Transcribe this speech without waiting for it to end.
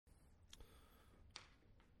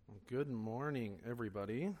Good morning,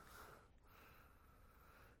 everybody.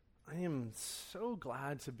 I am so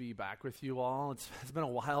glad to be back with you all. It's been a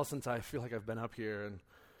while since I feel like I've been up here, and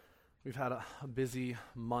we've had a busy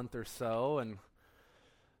month or so. And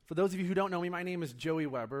for those of you who don't know me, my name is Joey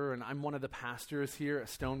Weber, and I'm one of the pastors here at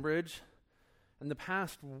Stonebridge. In the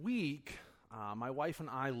past week, my wife and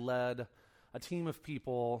I led a team of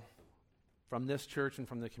people from this church and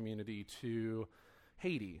from the community to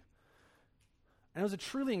Haiti. And it was a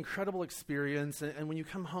truly incredible experience, and when you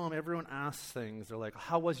come home, everyone asks things. They're like,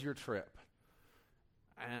 how was your trip?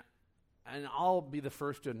 And I'll be the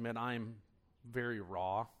first to admit I'm very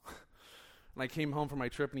raw. And I came home from my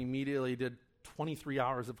trip and immediately did 23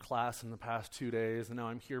 hours of class in the past 2 days, and now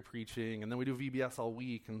I'm here preaching, and then we do VBS all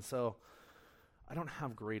week, and so I don't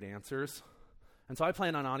have great answers. And so I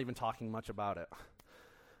plan on not even talking much about it.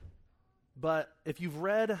 But if you're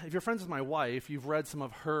friends with my wife, you've read some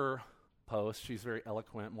of her post. She's very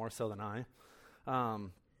eloquent, more so than I.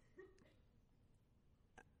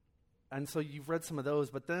 And so you've read some of those,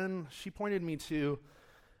 but then she pointed me to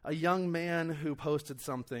a young man who posted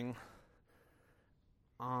something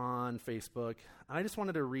on Facebook. I just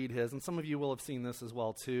wanted to read his, and some of you will have seen this as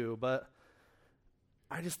well too, but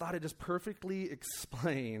I just thought it just perfectly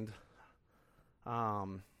explained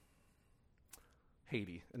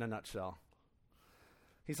Haiti in a nutshell.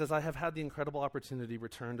 He says, I have had the incredible opportunity to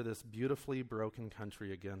return to this beautifully broken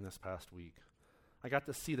country again this past week. I got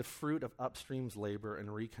to see the fruit of Upstream's labor and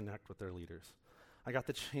reconnect with their leaders. I got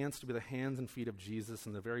the chance to be the hands and feet of Jesus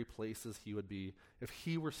in the very places he would be if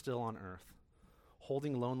he were still on earth,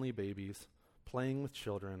 holding lonely babies, playing with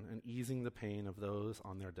children, and easing the pain of those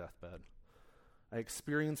on their deathbed. I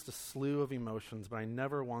experienced a slew of emotions, but I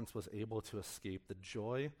never once was able to escape the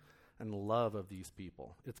joy and love of these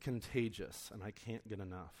people. It's contagious, and I can't get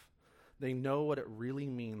enough. They know what it really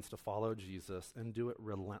means to follow Jesus and do it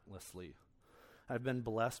relentlessly. I've been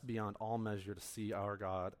blessed beyond all measure to see our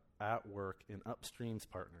God at work in Upstream's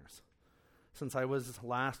partners. Since I was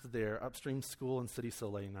last there, Upstream School in City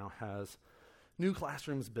Soleil now has new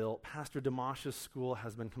classrooms built. Pastor Damash's school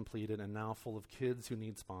has been completed and now full of kids who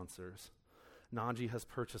need sponsors. Naji has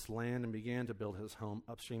purchased land and began to build his home.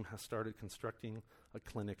 Upstream has started constructing a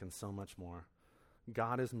clinic and so much more.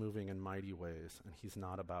 God is moving in mighty ways, and he's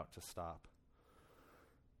not about to stop.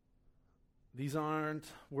 These aren't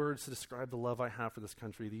words to describe the love I have for this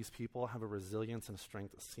country. These people have a resilience and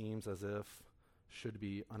strength that seems as if should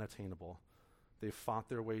be unattainable. They've fought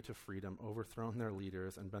their way to freedom, overthrown their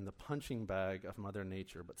leaders, and been the punching bag of Mother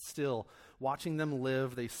Nature. But still, watching them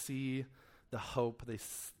live, they see the hope.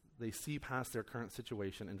 They see past their current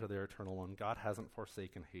situation into their eternal one. God hasn't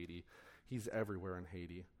forsaken Haiti. He's everywhere in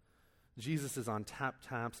Haiti. Jesus is on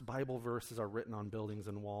taps. Bible verses are written on buildings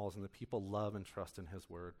and walls, and the people love and trust in his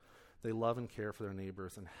word. They love and care for their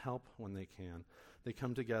neighbors and help when they can. They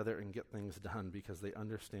come together and get things done because they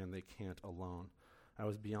understand they can't alone. I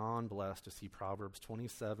was beyond blessed to see Proverbs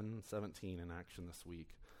 27:17 in action this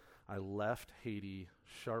week. I left Haiti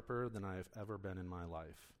sharper than I have ever been in my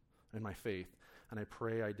life, in my faith, and I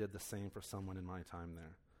pray I did the same for someone in my time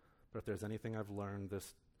there. But if there's anything I've learned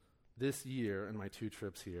this year in my 2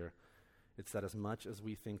 trips here, it's that as much as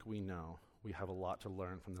we think we know, we have a lot to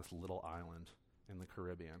learn from this little island in the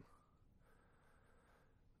Caribbean.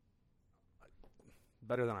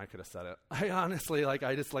 Better than I could have said it. I honestly, like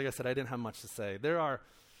I said, I didn't have much to say. There are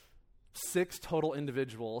 6 total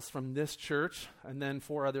individuals from this church and then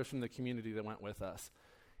 4 others from the community that went with us.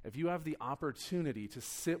 If you have the opportunity to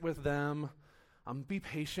sit with them, be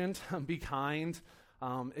patient, be kind.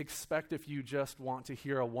 Expect if you just want to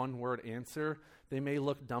hear a one-word answer, they may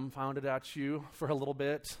look dumbfounded at you for a little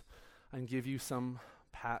bit and give you some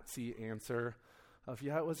patsy answer of,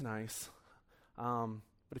 yeah, it was nice.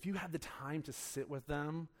 But if you have the time to sit with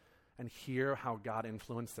them and hear how God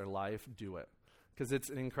influenced their life, do it, because it's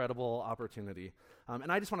an incredible opportunity.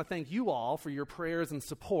 And I just want to thank you all for your prayers and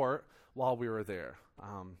support while we were there.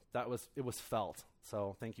 It was felt,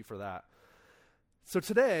 so thank you for that. So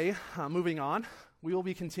today, moving on, we will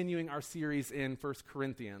be continuing our series in 1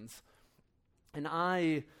 Corinthians. And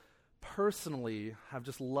I personally have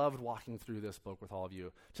just loved walking through this book with all of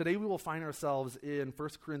you. Today we will find ourselves in 1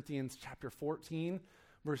 Corinthians chapter 14,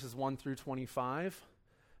 verses 1 through 25.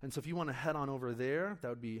 And so if you want to head on over there, that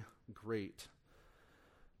would be great.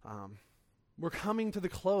 We're coming to the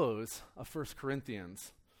close of 1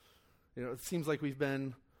 Corinthians. It seems like we've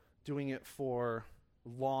been doing it for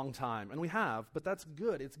long time, and we have, but that's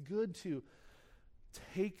good. It's good to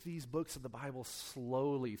take these books of the Bible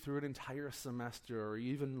slowly through an entire semester or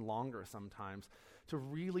even longer sometimes to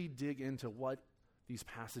really dig into what these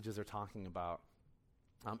passages are talking about.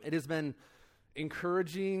 It has been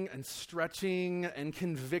encouraging and stretching and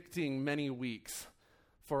convicting many weeks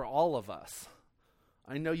for all of us.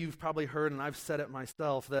 I know you've probably heard, and I've said it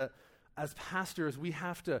myself, that as pastors, we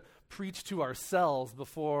have to preach to ourselves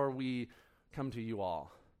before we come to you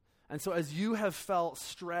all. And so as you have felt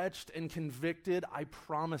stretched and convicted, I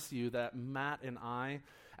promise you that Matt and I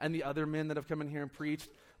and the other men that have come in here and preached,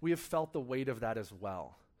 we have felt the weight of that as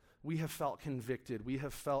well. We have felt convicted. We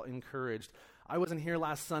have felt encouraged. I wasn't here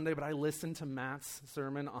last Sunday, but I listened to Matt's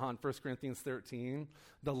sermon on 1 Corinthians 13,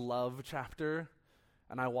 the love chapter,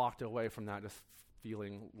 and I walked away from that just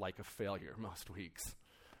feeling like a failure most weeks.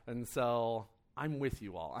 And so I'm with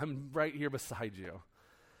you all. I'm right here beside you.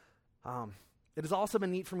 It has also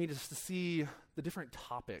been neat for me just to see the different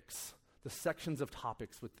topics, the sections of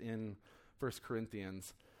topics within 1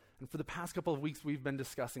 Corinthians. And for the past couple of weeks, we've been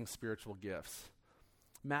discussing spiritual gifts.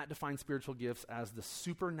 Matt defines spiritual gifts as the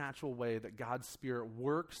supernatural way that God's Spirit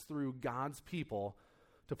works through God's people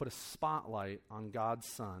to put a spotlight on God's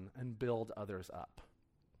Son and build others up.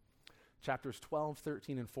 Chapters 12,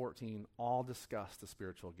 13, and 14 all discuss the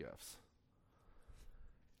spiritual gifts.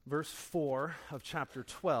 Verse 4 of chapter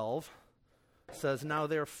 12 says, Now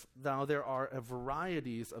there are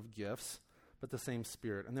varieties of gifts, but the same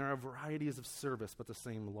Spirit. And there are varieties of service, but the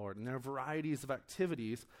same Lord. And there are varieties of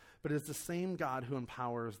activities, but it is the same God who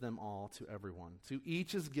empowers them all to everyone. To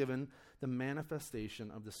each is given the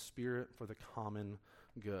manifestation of the Spirit for the common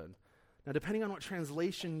good. Now, depending on what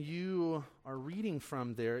translation you are reading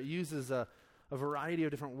from there, it uses a variety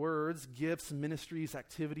of different words: gifts, ministries,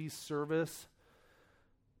 activities, service.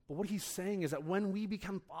 But what he's saying is that when we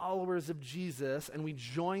become followers of Jesus and we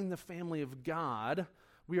join the family of God,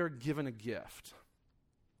 we are given a gift.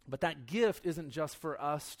 But that gift isn't just for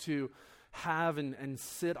us to have and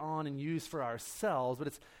sit on and use for ourselves, but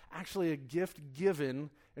it's actually a gift given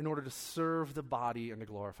in order to serve the body and to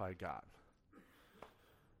glorify God.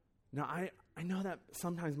 Now, I know that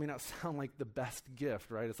sometimes may not sound like the best gift,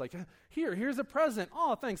 right? It's like, here's a present.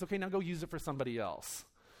 Oh, thanks. Okay, now go use it for somebody else.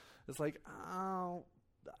 It's like, oh,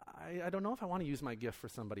 I don't know if I want to use my gift for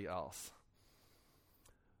somebody else.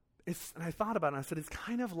 And I thought about it, and I said, it's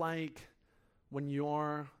kind of like when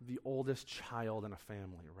you're the oldest child in a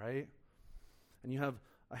family, right? And you have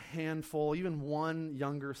a handful, even one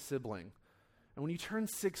younger sibling. And when you turn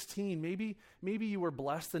 16, maybe you were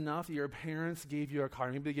blessed enough that your parents gave you a car.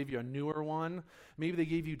 Maybe they gave you a newer one. Maybe they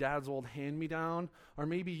gave you dad's old hand-me-down. Or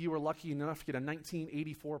maybe you were lucky enough to get a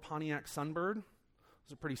 1984 Pontiac Sunbird.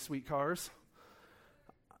 Those are pretty sweet cars.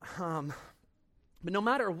 But no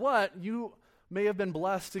matter what, you may have been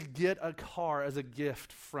blessed to get a car as a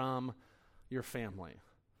gift from your family.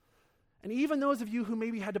 And even those of you who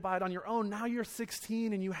maybe had to buy it on your own, now you're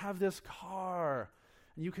 16 and you have this car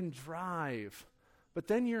and you can drive. But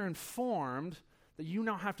then you're informed that you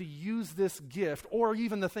now have to use this gift, or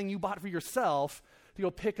even the thing you bought for yourself, to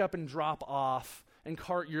go pick up and drop off and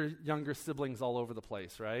cart your younger siblings all over the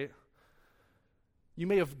place, right? You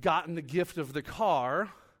may have gotten the gift of the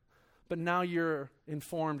car, but now you're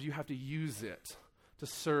informed you have to use it to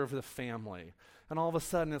serve the family. And all of a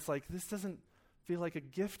sudden it's like, this doesn't feel like a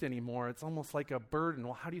gift anymore. It's almost like a burden.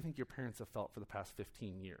 Well, how do you think your parents have felt for the past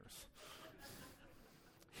 15 years?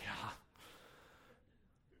 Yeah.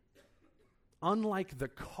 Unlike the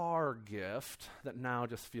car gift that now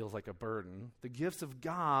just feels like a burden, the gifts of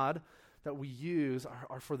God that we use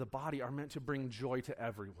are for the body, are meant to bring joy to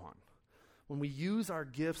everyone. When we use our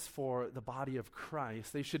gifts for the body of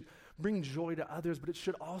Christ, they should bring joy to others, but it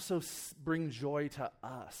should also bring joy to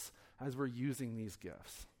us as we're using these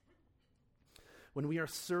gifts. When we are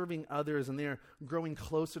serving others and they're growing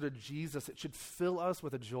closer to Jesus, it should fill us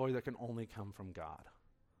with a joy that can only come from God.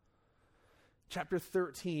 Chapter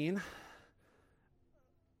 13,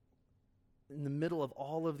 in the middle of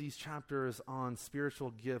all of these chapters on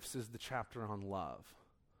spiritual gifts, is the chapter on love.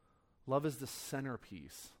 Love is the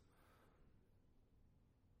centerpiece.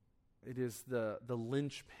 It is the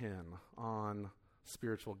linchpin on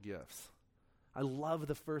spiritual gifts. I love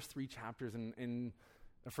the first three chapters in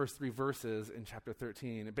the first three verses in chapter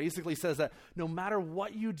 13. It basically says that no matter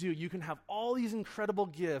what you do, you can have all these incredible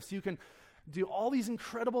gifts. You can do all these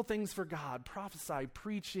incredible things for God, prophesy,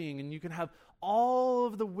 preaching, and you can have all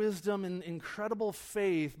of the wisdom and incredible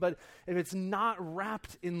faith, but if it's not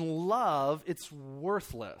wrapped in love, it's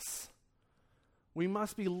worthless. We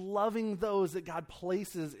must be loving those that God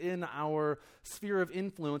places in our sphere of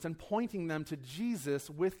influence and pointing them to Jesus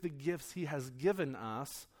with the gifts he has given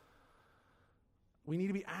us. We need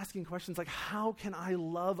to be asking questions like, how can I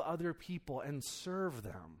love other people and serve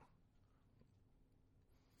them?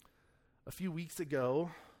 A few weeks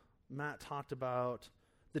ago, Matt talked about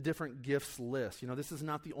the different gifts list. This is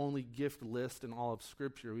not the only gift list in all of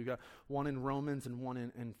Scripture. We've got one in Romans and one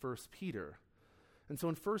in 1 Peter. And so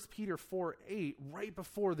in 1 Peter 4:8, right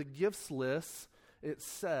before the gifts list, it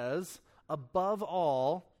says, above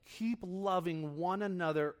all, keep loving one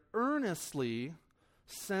another earnestly,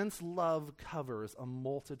 since love covers a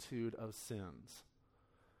multitude of sins.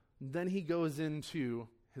 Then he goes into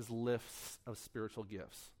his list of spiritual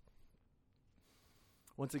gifts.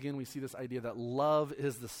 Once again, we see this idea that love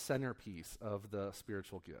is the centerpiece of the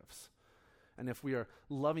spiritual gifts. And if we are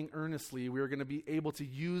loving earnestly, we are going to be able to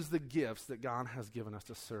use the gifts that God has given us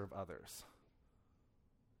to serve others.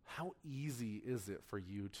 How easy is it for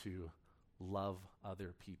you to love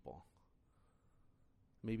other people?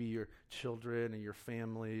 Maybe your children or your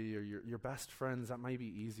family or your best friends, that might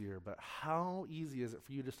be easier, but how easy is it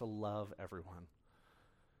for you just to love everyone?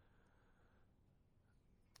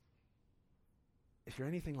 If you're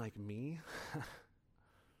anything like me,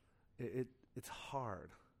 it's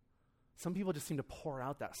hard. Some people just seem to pour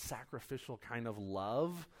out that sacrificial kind of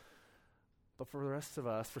love, but for the rest of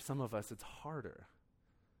us, for some of us, it's harder.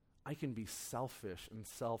 I can be selfish and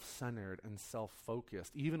self-centered and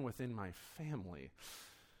self-focused, even within my family.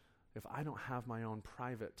 If I don't have my own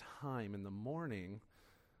private time in the morning,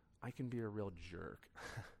 I can be a real jerk.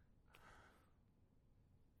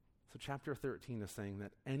 So chapter 13 is saying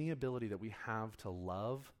that any ability that we have to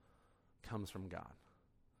love comes from God.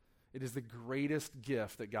 It is the greatest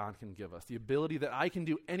gift that God can give us. The ability that I can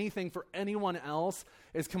do anything for anyone else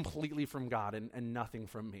is completely from God and nothing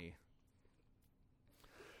from me.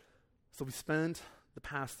 So we spent the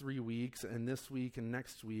past 3 weeks and this week and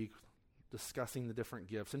next week discussing the different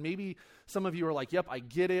gifts. And maybe some of you are like, yep, I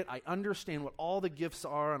get it. I understand what all the gifts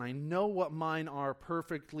are and I know what mine are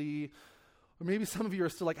perfectly. Or maybe some of you are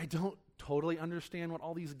still like, I don't totally understand what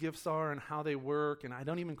all these gifts are and how they work, and I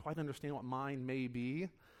don't even quite understand what mine may be.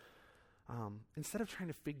 Instead of trying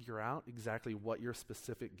to figure out exactly what your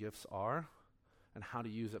specific gifts are and how to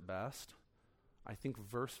use it best, I think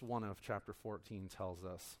verse 1 of chapter 14 tells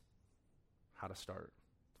us how to start.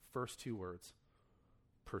 First 2 words,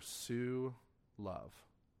 pursue love.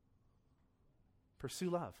 Pursue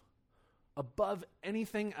love. Above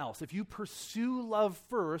anything else, if you pursue love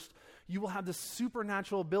first, you will have the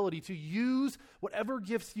supernatural ability to use whatever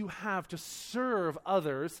gifts you have to serve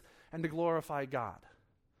others and to glorify God.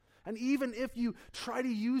 And even if you try to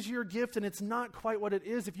use your gift and it's not quite what it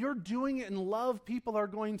is, if you're doing it in love, people are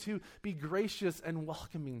going to be gracious and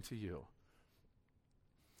welcoming to you.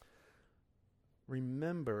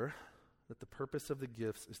 Remember that the purpose of the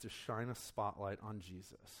gifts is to shine a spotlight on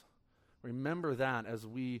Jesus. Remember that as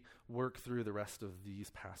we work through the rest of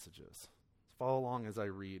these passages. Follow along as I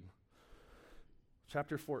read.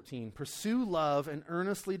 Chapter 14, pursue love and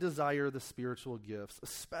earnestly desire the spiritual gifts,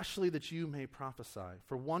 especially that you may prophesy.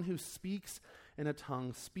 For one who speaks in a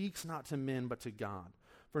tongue speaks not to men but to God.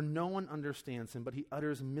 For no one understands him, but he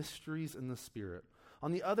utters mysteries in the Spirit.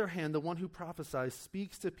 On the other hand, the one who prophesies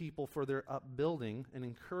speaks to people for their upbuilding and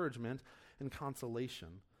encouragement and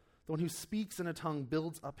consolation. The one who speaks in a tongue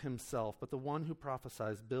builds up himself, but the one who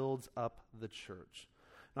prophesies builds up the church.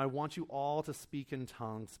 And I want you all to speak in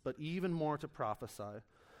tongues, but even more to prophesy.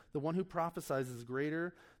 The one who prophesies is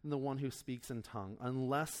greater than the one who speaks in tongue,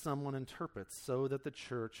 unless someone interprets, so that the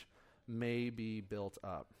church may be built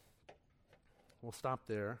up. We'll stop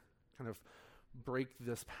there, kind of break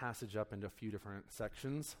this passage up into a few different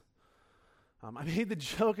sections. I made the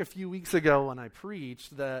joke a few weeks ago when I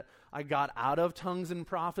preached that I got out of tongues and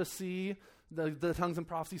prophecy, the tongues and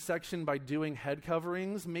prophecy section, by doing head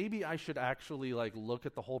coverings. Maybe I should actually look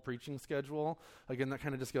at the whole preaching schedule. Again, that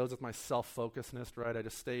kind of just goes with my self-focusedness, right? I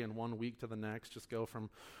just stay in one week to the next, just go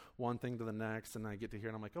from one thing to the next, and I get to here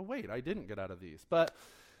and I'm like, oh wait, I didn't get out of these. But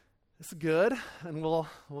it's good, and we'll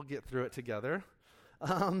get through it together.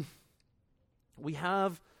 We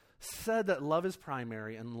have said that love is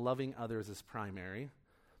primary and loving others is primary.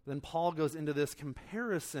 Then Paul goes into this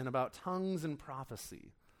comparison about tongues and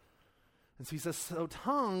prophecy. And so he says, so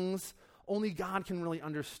tongues, only God can really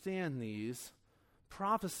understand these.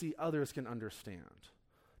 Prophecy, others can understand.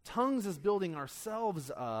 Tongues is building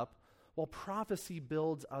ourselves up, while prophecy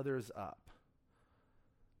builds others up.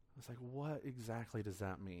 I was like, what exactly does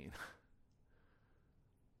that mean?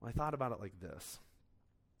 Well, I thought about it like this.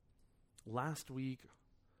 Last week,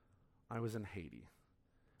 I was in Haiti.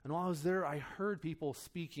 And while I was there, I heard people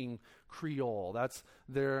speaking Creole. That's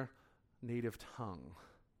their native tongue.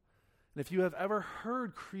 And if you have ever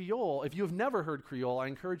heard Creole, if you have never heard Creole, I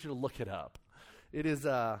encourage you to look it up. It is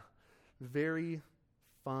a very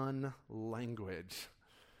fun language.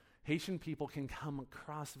 Haitian people can come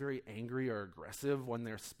across very angry or aggressive when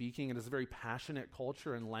they're speaking. It is a very passionate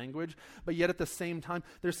culture and language, but yet at the same time,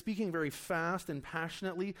 they're speaking very fast and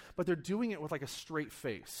passionately, but they're doing it with like a straight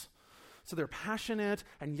face. So they're passionate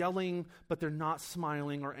and yelling, but they're not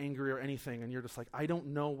smiling or angry or anything. And you're just like, I don't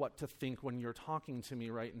know what to think when you're talking to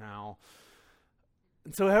me right now.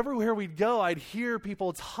 And so everywhere we'd go, I'd hear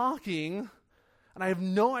people talking, and I have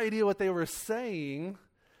no idea what they were saying.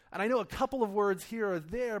 And I know a couple of words here or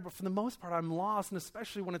there, but for the most part, I'm lost, and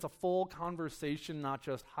especially when it's a full conversation, not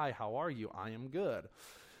just, hi, how are you? I am good.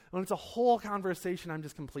 When it's a whole conversation, I'm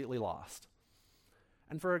just completely lost.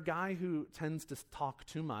 And for a guy who tends to talk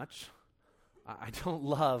too much, I don't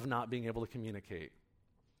love not being able to communicate.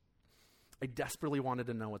 I desperately wanted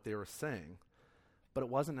to know what they were saying, but it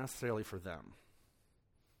wasn't necessarily for them.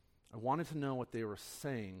 I wanted to know what they were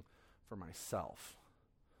saying for myself.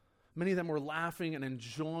 Many of them were laughing and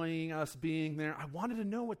enjoying us being there. I wanted to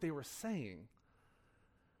know what they were saying.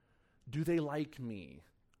 Do they like me?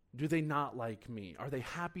 Do they not like me? Are they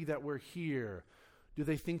happy that we're here? Do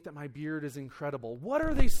they think that my beard is incredible? What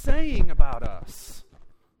are they saying about us?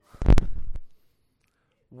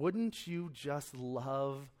 Wouldn't you just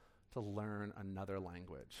love to learn another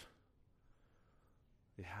language?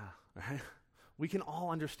 Yeah, right? We can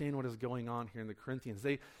all understand what is going on here in the Corinthians.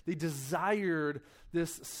 They desired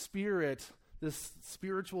this spirit, this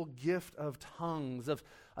spiritual gift of tongues, of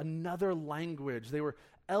another language. They were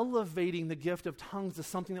elevating the gift of tongues to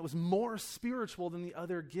something that was more spiritual than the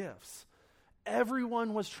other gifts.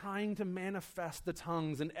 Everyone was trying to manifest the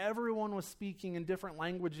tongues, and everyone was speaking in different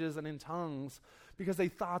languages and in tongues because they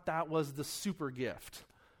thought that was the super gift.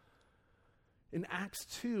 In Acts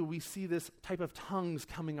 2, we see this type of tongues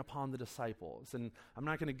coming upon the disciples. And I'm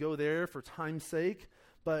not going to go there for time's sake,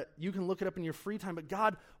 but you can look it up in your free time. But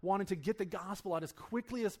God wanted to get the gospel out as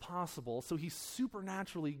quickly as possible, so he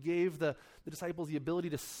supernaturally gave the disciples the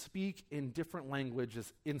ability to speak in different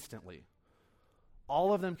languages instantly.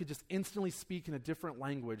 All of them could just instantly speak in a different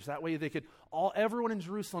language. That way everyone in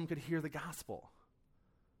Jerusalem could hear the gospel.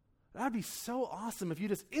 That would be so awesome if you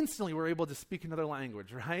just instantly were able to speak another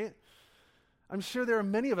language, right? I'm sure there are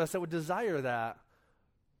many of us that would desire that,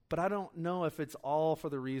 but I don't know if it's all for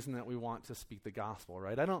the reason that we want to speak the gospel,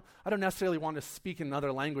 right? I don't necessarily want to speak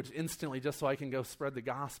another language instantly just so I can go spread the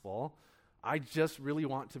gospel. I just really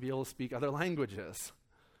want to be able to speak other languages.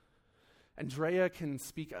 Andrea can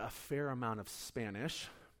speak a fair amount of Spanish.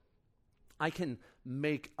 I can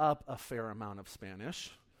make up a fair amount of Spanish.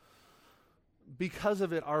 Because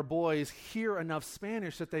of it, our boys hear enough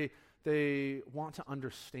Spanish that they want to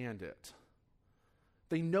understand it.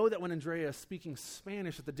 They know that when Andrea is speaking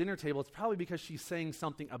Spanish at the dinner table, it's probably because she's saying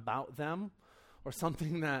something about them or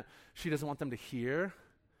something that she doesn't want them to hear.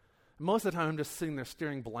 Most of the time, I'm just sitting there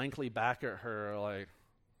staring blankly back at her like,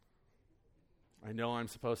 I know I'm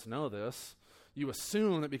supposed to know this. You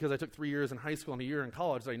assume that because I took 3 years in high school and a year in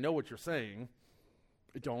college, I know what you're saying.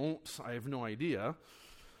 I don't. I have no idea.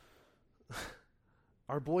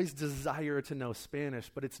 Our boys desire to know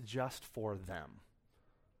Spanish, but it's just for them.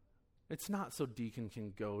 It's not so Deacon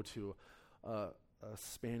can go to a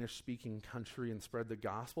Spanish-speaking country and spread the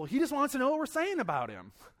gospel. He just wants to know what we're saying about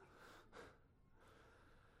him.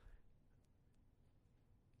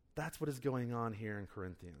 That's what is going on here in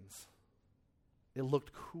Corinthians. It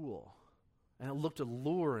looked cool, and it looked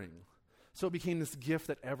alluring. So it became this gift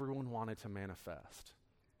that everyone wanted to manifest.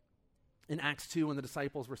 In Acts 2, when the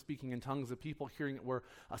disciples were speaking in tongues, the people hearing it were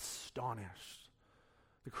astonished.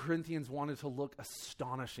 The Corinthians wanted to look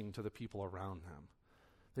astonishing to the people around them.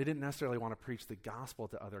 They didn't necessarily want to preach the gospel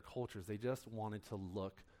to other cultures. They just wanted to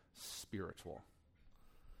look spiritual.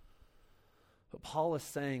 What Paul is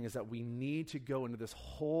saying is that we need to go into this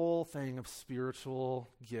whole thing of spiritual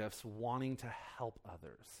gifts, wanting to help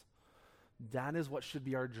others. That is what should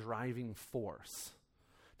be our driving force,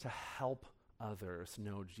 to help others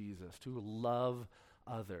know Jesus, to love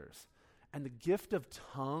others. And the gift of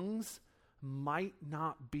tongues might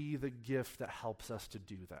not be the gift that helps us to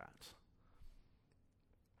do that.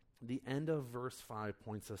 The end of verse 5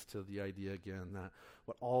 points us to the idea again that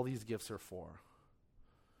what all these gifts are for.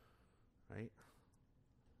 Right?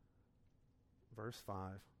 Verse 5.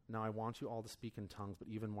 Now I want you all to speak in tongues, but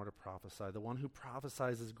even more to prophesy. The one who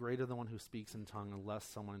prophesies is greater than the one who speaks in tongue unless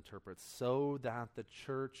someone interprets, so that the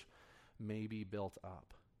church may be built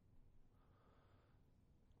up.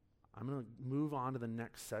 I'm going to move on to the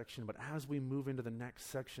next section, but as we move into the next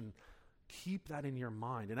section, keep that in your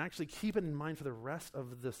mind, and actually keep it in mind for the rest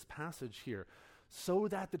of this passage here, so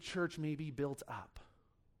that the church may be built up.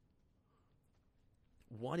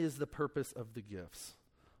 What is the purpose of the gifts?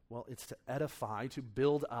 Well, it's to edify, to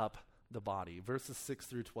build up the body. Verses 6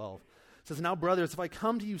 through 12. It says, "Now, brothers, if I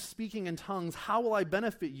come to you speaking in tongues, how will I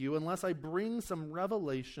benefit you unless I bring some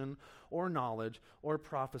revelation or knowledge or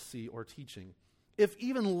prophecy or teaching? If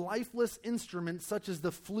even lifeless instruments such as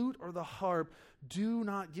the flute or the harp do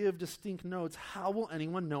not give distinct notes, how will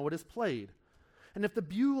anyone know what is played? And if the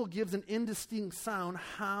bugle gives an indistinct sound,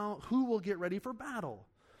 who will get ready for battle?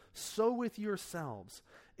 So with yourselves,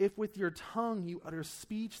 if with your tongue you utter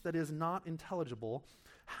speech that is not intelligible,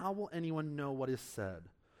 how will anyone know what is said?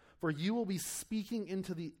 For you will be speaking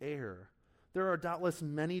into the air. There are doubtless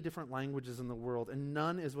many different languages in the world, and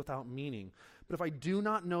none is without meaning. But if I do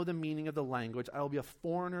not know the meaning of the language, I will be a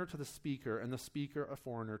foreigner to the speaker, and the speaker a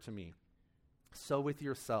foreigner to me. So with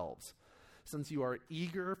yourselves, since you are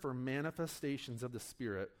eager for manifestations of the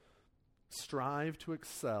Spirit, strive to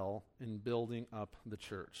excel in building up the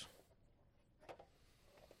church."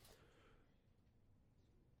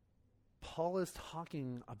 Paul is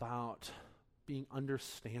talking about being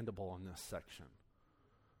understandable in this section.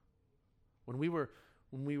 When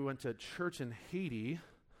we went to church in Haiti,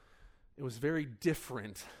 it was very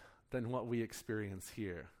different than what we experience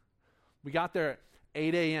here. We got there at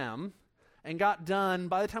 8 a.m. and got done.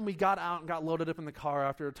 By the time we got out and got loaded up in the car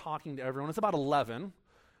after talking to everyone, it's about 11,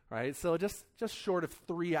 right? So just short of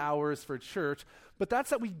 3 hours for church. But that's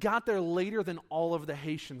that we got there later than all of the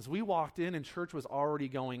Haitians. We walked in and church was already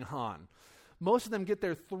going on. Most of them get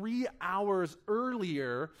there 3 hours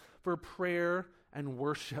earlier for prayer and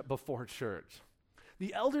worship before church.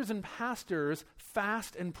 The elders and pastors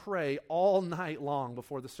fast and pray all night long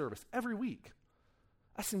before the service, every week.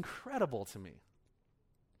 That's incredible to me.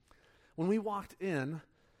 When we walked in,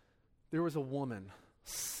 there was a woman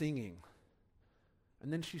singing.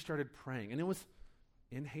 And then she started praying. And it was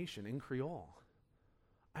in Haitian, in Creole.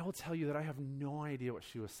 I will tell you that I have no idea what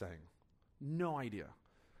she was saying. No idea.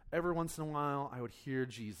 Every once in a while, I would hear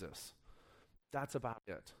Jesus. That's about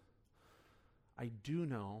it. I do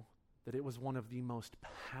know that it was one of the most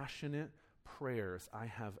passionate prayers I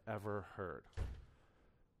have ever heard.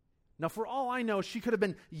 Now, for all I know, she could have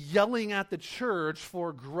been yelling at the church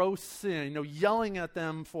for gross sin, yelling at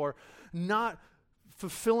them for not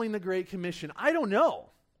fulfilling the Great Commission. I don't know.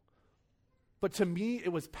 But to me,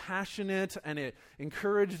 it was passionate and it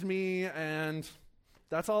encouraged me, and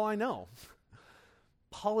that's all I know.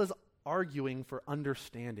 Paul is arguing for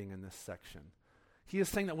understanding in this section. He is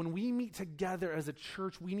saying that when we meet together as a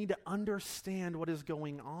church, we need to understand what is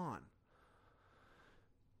going on.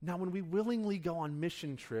 Now, when we willingly go on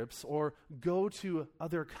mission trips or go to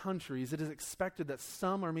other countries, it is expected that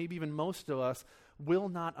some or maybe even most of us will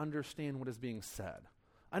not understand what is being said.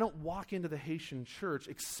 I don't walk into the Haitian church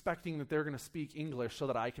expecting that they're going to speak English so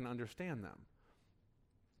that I can understand them.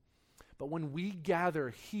 But when we gather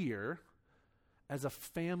here as a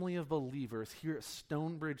family of believers here at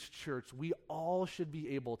Stonebridge Church, we all should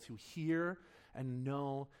be able to hear and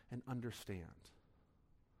know and understand.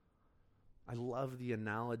 I love the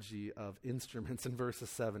analogy of instruments in verses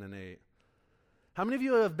 7 and 8. How many of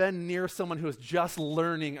you have been near someone who is just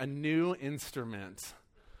learning a new instrument?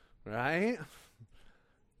 Right?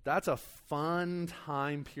 That's a fun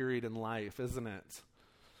time period in life, isn't it?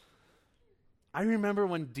 I remember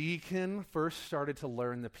when Deacon first started to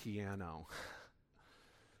learn the piano.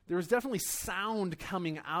 There was definitely sound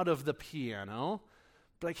coming out of the piano,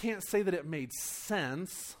 but I can't say that it made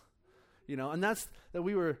sense. And that's that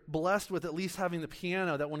we were blessed with at least having the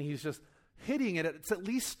piano, that when he's just hitting it, it's at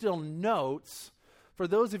least still notes. For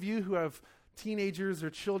those of you who have teenagers or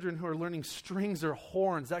children who are learning strings or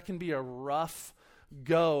horns, that can be a rough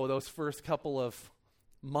go those first couple of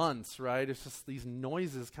months, right? It's just these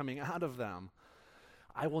noises coming out of them.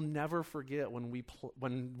 I will never forget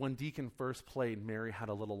when Deacon first played Mary Had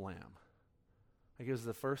a Little Lamb. It was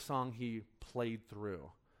the first song he played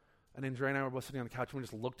through. And then Dre and I were both sitting on the couch and we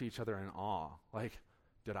just looked at each other in awe. Like,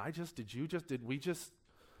 did we just?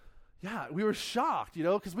 Yeah, we were shocked,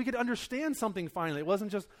 because we could understand something finally. It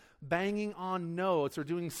wasn't just banging on notes or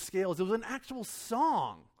doing scales. It was an actual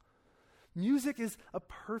song. Music is a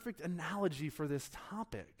perfect analogy for this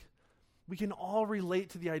topic. We can all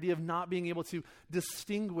relate to the idea of not being able to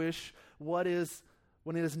distinguish what is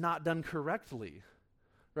when it is not done correctly.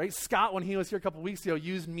 Right? Scott, when he was here a couple weeks ago,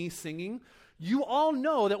 used me singing. You all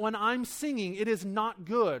know that when I'm singing, it is not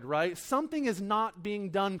good, right? Something is not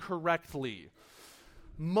being done correctly.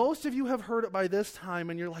 Most of you have heard it by this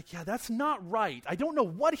time, and you're like, yeah, that's not right. I don't know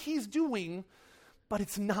what he's doing, but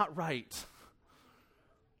it's not right.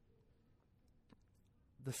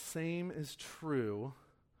 The same is true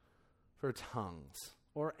for tongues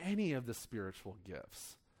or any of the spiritual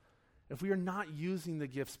gifts. If we are not using the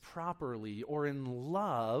gifts properly or in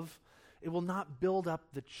love, it will not build up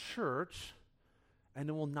the church, and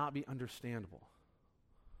it will not be understandable.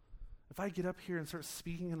 If I get up here and start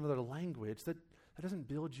speaking in another language, that doesn't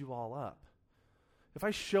build you all up. If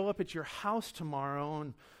I show up at your house tomorrow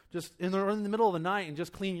and just in the middle of the night and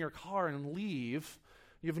just clean your car and leave,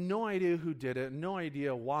 you have no idea who did it, no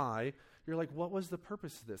idea why. You're like, what was the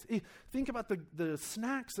purpose of this? Think about the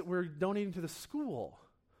snacks that we're donating to the school.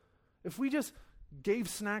 If we just gave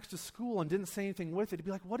snacks to school and didn't say anything with it, it'd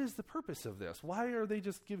be like, what is the purpose of this? Why are they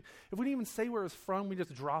just giving? If we didn't even say where it was from, we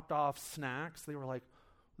just dropped off snacks. They were like,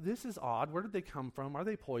 this is odd. Where did they come from? Are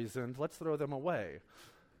they poisoned? Let's throw them away.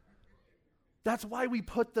 That's why we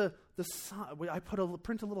put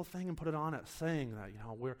print a little thing and put it on it saying that,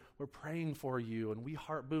 we're praying for you and we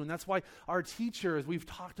heart Boone. That's why our teachers, we've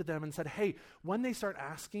talked to them and said, hey, when they start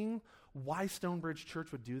asking why Stonebridge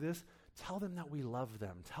Church would do this, tell them that we love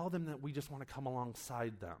them. Tell them that we just want to come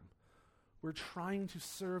alongside them. We're trying to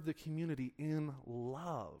serve the community in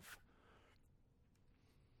love.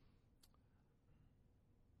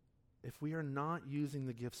 If we are not using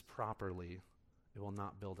the gifts properly, it will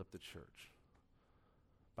not build up the church.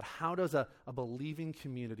 But how does a believing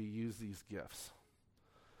community use these gifts?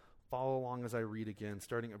 Follow along as I read again,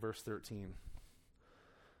 starting at verse 13.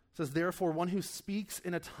 It says, therefore, one who speaks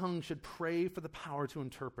in a tongue should pray for the power to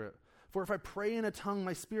interpret. For if I pray in a tongue,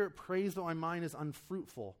 my spirit prays, though my mind is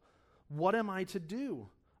unfruitful. What am I to do?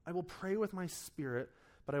 I will pray with my spirit,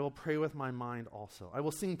 but I will pray with my mind also. I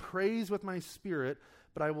will sing praise with my spirit,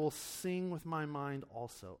 but I will sing with my mind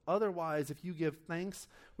also. Otherwise, if you give thanks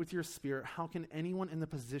with your spirit, how can anyone in the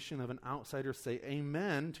position of an outsider say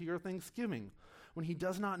amen to your thanksgiving when he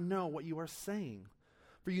does not know what you are saying?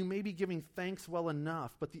 For you may be giving thanks well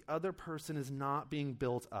enough, but the other person is not being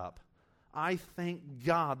built up. I thank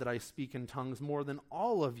God that I speak in tongues more than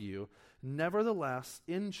all of you. Nevertheless,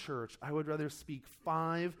 in church, I would rather speak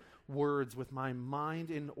 5 words with my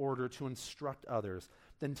mind in order to instruct others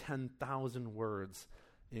than 10,000 words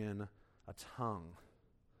in a tongue.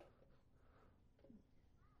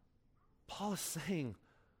 Paul is saying,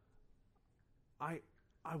 I'm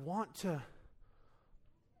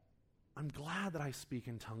glad that I speak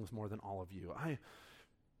in tongues more than all of you.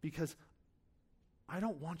 Because I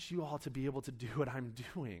don't want you all to be able to do what I'm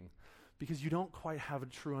doing, because you don't quite have a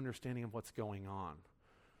true understanding of what's going on,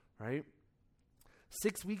 right?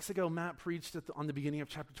 6 weeks ago, Matt preached on the beginning of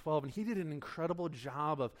chapter 12, and he did an incredible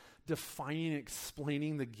job of defining and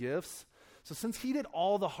explaining the gifts. So since he did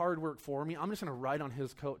all the hard work for me, I'm just going to ride on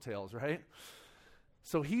his coattails, right?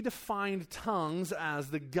 So he defined tongues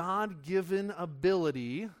as the God-given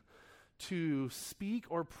ability to speak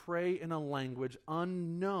or pray in a language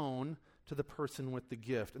unknown to the person with the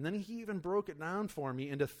gift. And then he even broke it down for me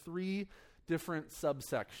into 3 different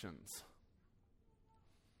subsections.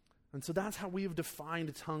 And so that's how we have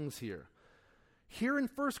defined tongues here. Here in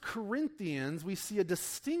 1 Corinthians, we see a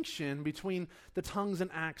distinction between the tongues in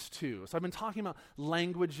Acts 2. So I've been talking about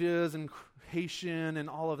languages and Haitian and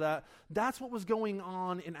all of that. That's what was going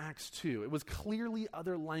on in Acts 2. It was clearly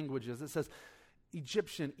other languages. It says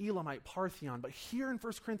Egyptian, Elamite, Parthian. But here in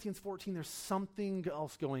 1 Corinthians 14, there's something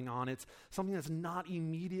else going on. It's something that's not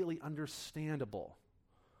immediately understandable.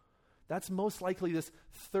 That's most likely this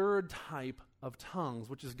 3rd type of tongues,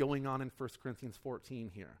 which is going on in 1 Corinthians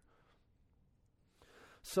 14 here.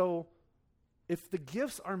 So, if the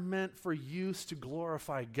gifts are meant for use to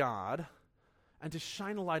glorify God and to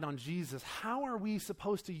shine a light on Jesus, how are we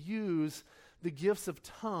supposed to use the gifts of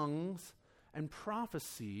tongues and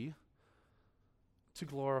prophecy to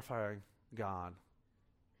glorify God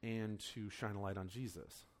and to shine a light on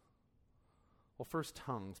Jesus? Well, first,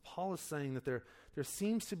 tongues. Paul is saying that there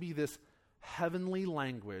seems to be this heavenly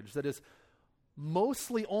language that is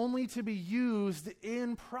mostly only to be used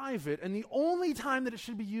in private, and the only time that it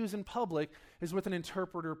should be used in public is with an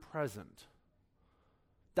interpreter present.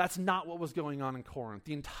 That's not what was going on in Corinth.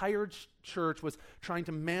 The entire church was trying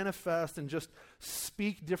to manifest and just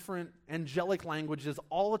speak different angelic languages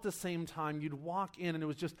all at the same time. You'd walk in and it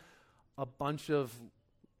was just a bunch of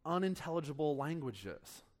unintelligible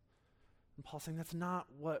languages. And Paul's saying that's not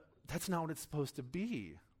what it's supposed to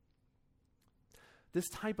be. This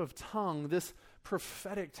type of tongue, this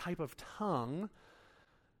prophetic type of tongue,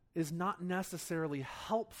 is not necessarily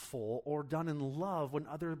helpful or done in love when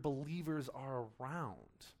other believers are around.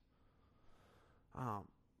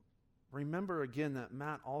 Remember again that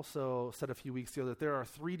Matt also said a few weeks ago that there are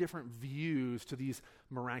 3 different views to these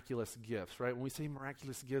miraculous gifts, right? When we say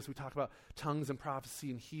miraculous gifts, we talk about tongues and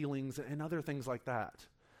prophecy and healings and other things like that.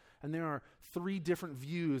 And there are 3 different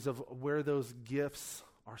views of where those gifts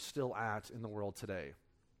are still at in the world today.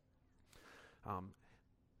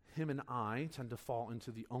 him and I tend to fall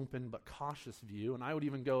into the open but cautious view, and I would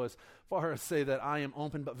even go as far as say that I am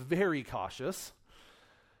open but very cautious.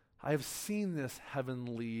 I have seen this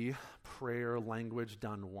heavenly prayer language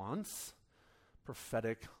done once,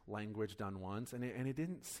 prophetic language done once, and it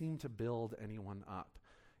didn't seem to build anyone up.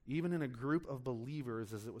 Even in a group of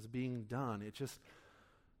believers as it was being done, it just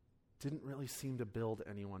didn't really seem to build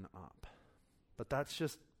anyone up. But that's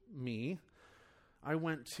just me. I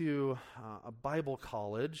went to a Bible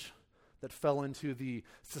college that fell into the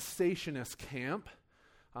cessationist camp,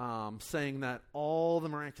 saying that all the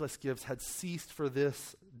miraculous gifts had ceased for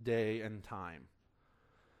this day and time.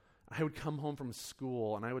 I would come home from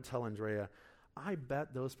school and I would tell Andrea, I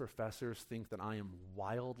bet those professors think that I am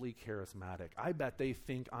wildly charismatic. I bet they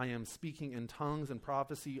think I am speaking in tongues and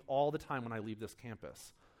prophecy all the time when I leave this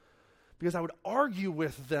campus. Because I would argue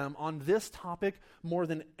with them on this topic more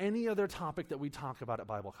than any other topic that we talk about at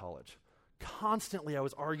Bible college. Constantly I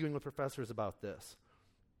was arguing with professors about this.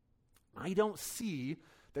 I don't see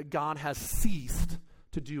that God has ceased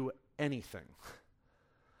to do anything.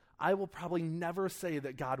 I will probably never say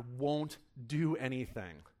that God won't do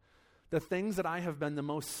anything. The things that I have been the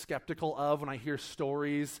most skeptical of when I hear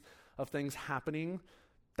stories of things happening,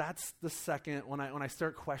 that's the second when I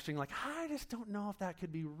start questioning, like, I just don't know if that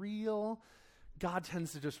could be real. God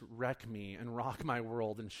tends to just wreck me and rock my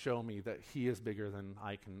world and show me that he is bigger than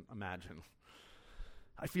I can imagine.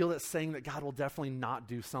 I feel that saying that God will definitely not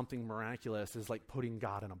do something miraculous is like putting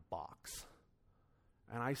God in a box.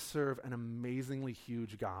 And I serve an amazingly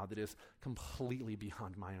huge God that is completely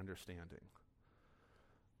beyond my understanding.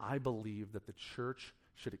 I believe that the church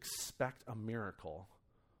should expect a miracle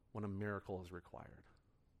when a miracle is required.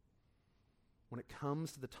 When it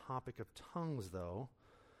comes to the topic of tongues, though,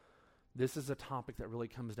 this is a topic that really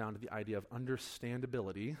comes down to the idea of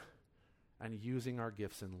understandability and using our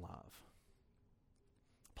gifts in love.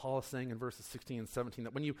 Paul is saying in verses 16 and 17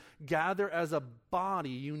 that when you gather as a body,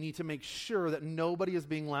 you need to make sure that nobody is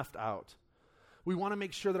being left out. We want to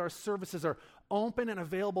make sure that our services are open and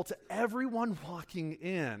available to everyone walking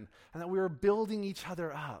in, and that we are building each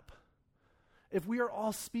other up. If we are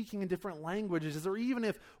all speaking in different languages, or even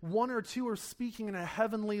if one or two are speaking in a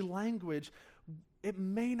heavenly language, it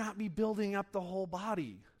may not be building up the whole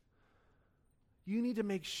body. You need to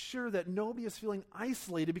make sure that nobody is feeling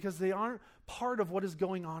isolated because they aren't part of what is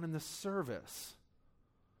going on in the service.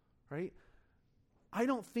 Right? I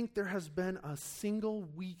don't think there has been a single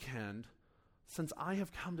weekend since I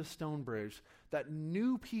have come to Stonebridge that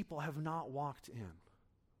new people have not walked in.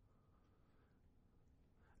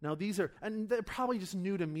 Now and they're probably just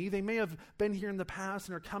new to me. They may have been here in the past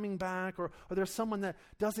and are coming back, or there's someone that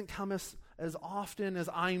doesn't come as often as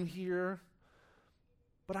I'm here.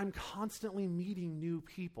 But I'm constantly meeting new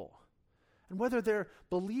people. And whether they're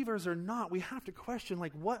believers or not, we have to question,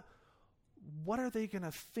 like, what are they going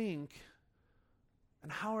to think,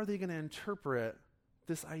 and how are they going to interpret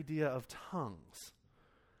this idea of tongues?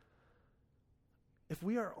 If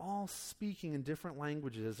we are all speaking in different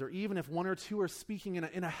languages, or even if one or two are speaking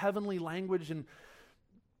in a heavenly language and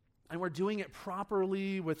we're doing it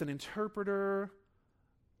properly with an interpreter,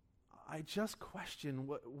 I just question,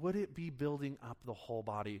 would it be building up the whole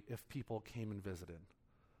body if people came and visited?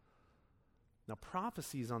 Now,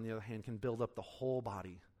 prophecies, on the other hand, can build up the whole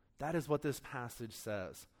body. That is what this passage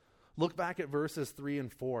says. Look back at verses 3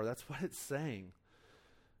 and 4. That's what it's saying.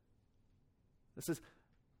 It says,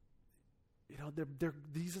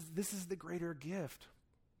 this is the greater gift.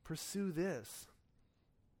 Pursue this.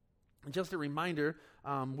 And just a reminder,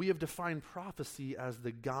 we have defined prophecy as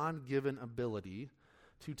the God-given ability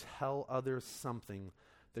to tell others something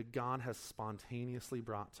that God has spontaneously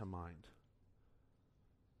brought to mind.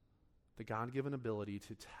 The God-given ability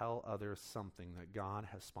to tell others something that God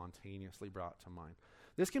has spontaneously brought to mind.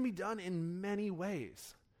 This can be done in many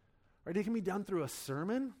ways. Right? It can be done through a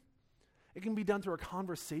sermon. It can be done through a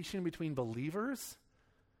conversation between believers.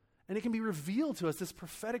 And it can be revealed to us. This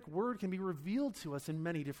prophetic word can be revealed to us in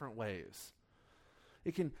many different ways.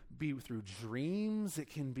 It can be through dreams. It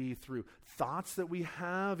can be through thoughts that we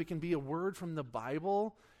have. It can be a word from the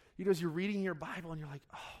Bible. As you're reading your Bible and you're like,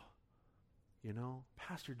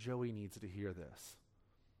 Pastor Joey needs to hear this.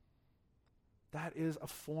 That is a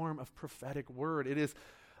form of prophetic word. It is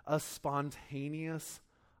a spontaneous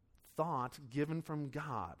thought given from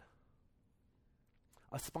God.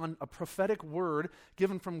 A prophetic word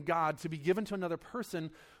given from God to be given to another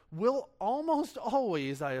person will almost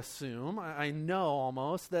always, I assume, I know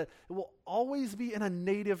almost, that it will always be in a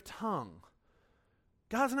native tongue.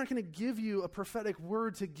 God's not going to give you a prophetic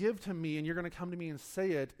word to give to me and you're going to come to me and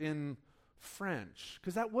say it in French,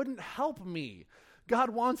 because that wouldn't help me. God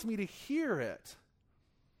wants me to hear it.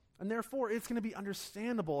 And therefore, it's going to be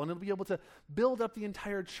understandable, and it'll be able to build up the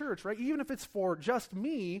entire church, right? Even if it's for just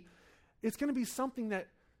me, it's going to be something that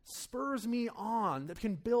spurs me on, that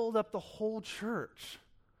can build up the whole church.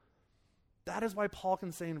 That is why Paul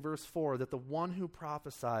can say in verse 4 that the one who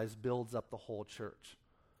prophesies builds up the whole church.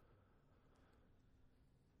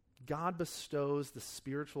 God bestows the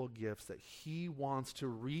spiritual gifts that he wants to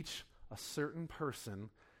reach a certain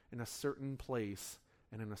person in a certain place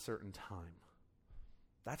and in a certain time.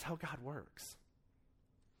 That's how God works.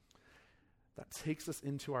 That takes us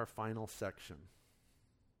into our final section.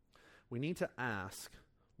 We need to ask,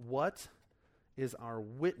 what is our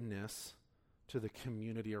witness to the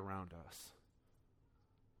community around us?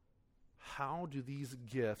 How do these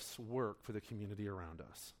gifts work for the community around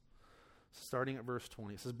us? Starting at verse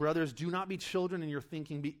 20, it says, "Brothers, do not be children in your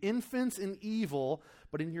thinking. Be infants in evil,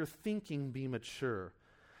 but in your thinking be mature.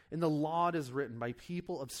 In the law it is written, by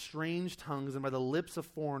people of strange tongues and by the lips of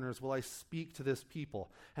foreigners will I speak to this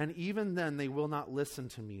people. And even then they will not listen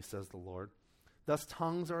to me, says the Lord. Thus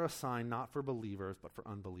tongues are a sign not for believers, but for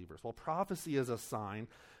unbelievers. While prophecy is a sign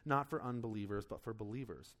not for unbelievers, but for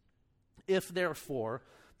believers. If therefore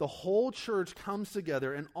the whole church comes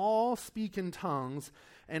together and all speak in tongues,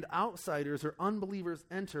 and outsiders or unbelievers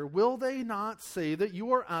enter, will they not say that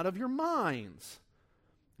you are out of your minds?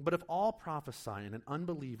 But if all prophesy and an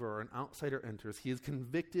unbeliever or an outsider enters, he is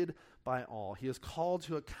convicted by all. He is called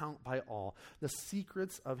to account by all. The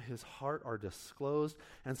secrets of his heart are disclosed,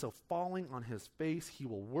 and so falling on his face, he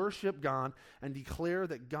will worship God and declare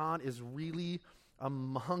that God is really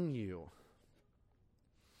among you."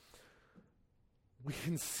 We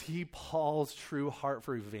can see Paul's true heart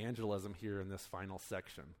for evangelism here in this final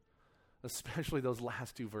section, especially those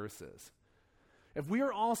last two verses. If we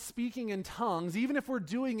are all speaking in tongues, even if we're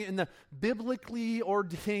doing it in the biblically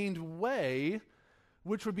ordained way,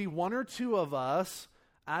 which would be one or two of us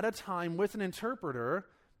at a time with an interpreter,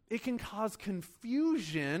 it can cause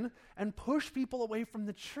confusion and push people away from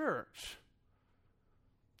the church.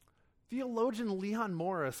 Theologian Leon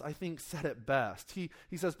Morris, I think, said it best. He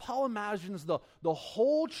says, Paul imagines the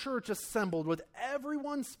whole church assembled with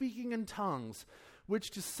everyone speaking in tongues,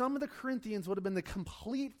 which to some of the Corinthians would have been the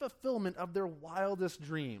complete fulfillment of their wildest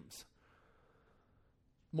dreams.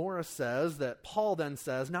 Morris says that Paul then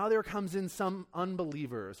says, now there comes in some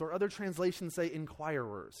unbelievers, or other translations say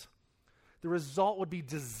inquirers. The result would be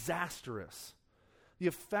disastrous. The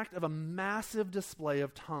effect of a massive display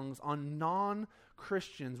of tongues on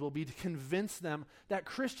non-Christians will be to convince them that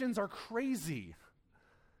Christians are crazy.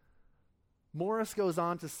 Morris goes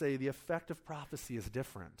on to say the effect of prophecy is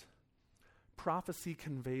different. Prophecy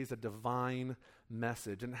conveys a divine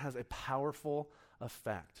message and has a powerful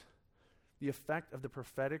effect. The effect of the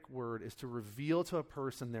prophetic word is to reveal to a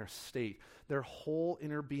person their state. Their whole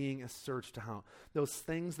inner being is searched out. Those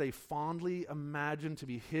things they fondly imagine to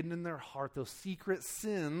be hidden in their heart, those secret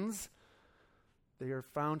sins, they are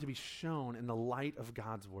found to be shown in the light of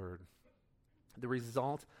God's word. The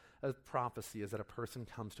result of prophecy is that a person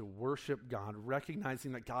comes to worship God,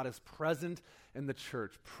 recognizing that God is present in the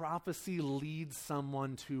church. Prophecy leads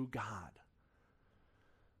someone to God.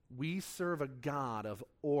 We serve a God of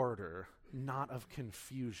order, not of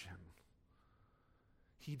confusion.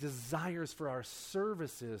 He desires for our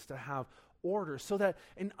services to have order so that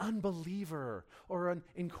an unbeliever or an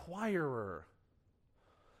inquirer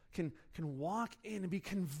can walk in and be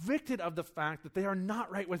convicted of the fact that they are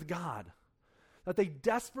not right with God, that they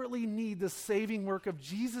desperately need the saving work of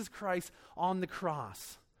Jesus Christ on the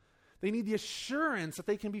cross. They need the assurance that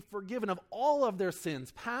they can be forgiven of all of their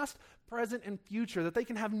sins, past, present, and future, that they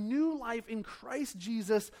can have new life in Christ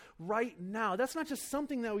Jesus right now. That's not just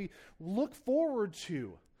something that we look forward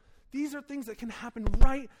to. These are things that can happen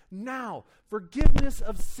right now. Forgiveness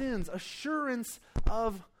of sins, assurance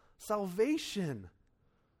of salvation,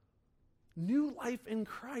 new life in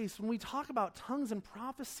Christ. When we talk about tongues and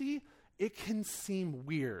prophecy, it can seem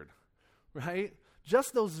weird, right?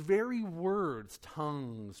 Just those very words,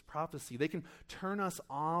 tongues, prophecy, they can turn us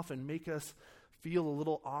off and make us feel a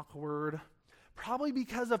little awkward, probably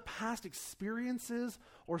because of past experiences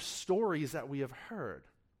or stories that we have heard.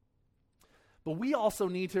 But we also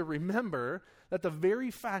need to remember that the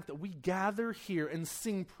very fact that we gather here and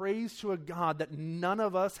sing praise to a God that none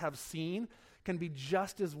of us have seen can be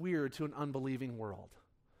just as weird to an unbelieving world.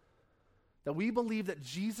 That we believe that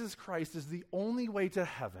Jesus Christ is the only way to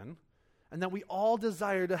heaven, and that we all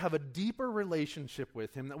desire to have a deeper relationship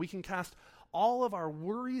with him, that we can cast all of our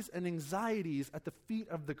worries and anxieties at the feet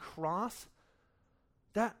of the cross,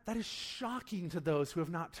 that is shocking to those who have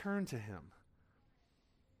not turned to him.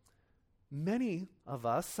 Many of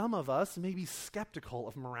us, some of us, may be skeptical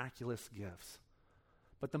of miraculous gifts.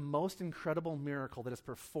 But the most incredible miracle that is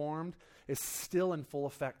performed is still in full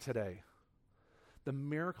effect today. The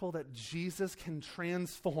miracle that Jesus can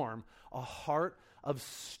transform a heart of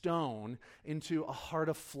stone into a heart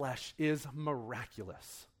of flesh is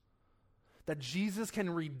miraculous. That Jesus can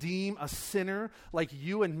redeem a sinner like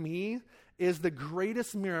you and me is the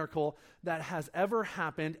greatest miracle that has ever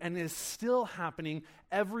happened and is still happening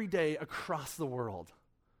every day across the world.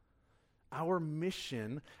 Our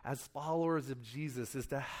mission as followers of Jesus is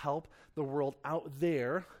to help the world out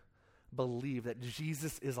there believe that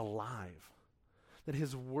Jesus is alive, that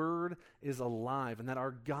his word is alive, and that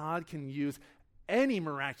our God can use any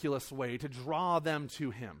miraculous way to draw them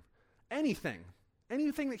to him. Anything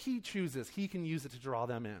that he chooses, he can use it to draw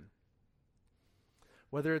them in.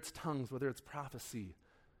 Whether it's tongues, whether it's prophecy.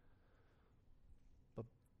 But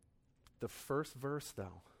the first verse,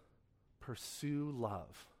 though, pursue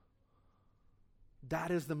love.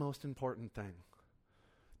 That is the most important thing.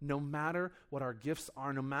 No matter what our gifts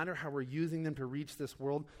are, no matter how we're using them to reach this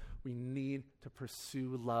world, we need to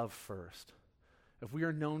pursue love first. If we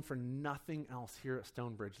are known for nothing else here at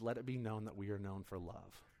Stonebridge, let it be known that we are known for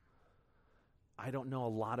love. I don't know a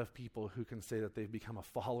lot of people who can say that they've become a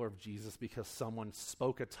follower of Jesus because someone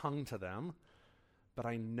spoke a tongue to them, but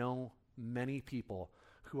I know many people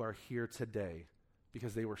who are here today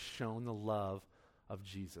because they were shown the love of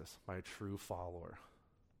Jesus by a true follower.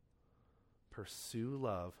 Pursue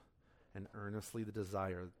love and earnestly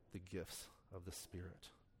desire the gifts of the Spirit.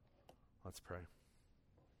 Let's pray.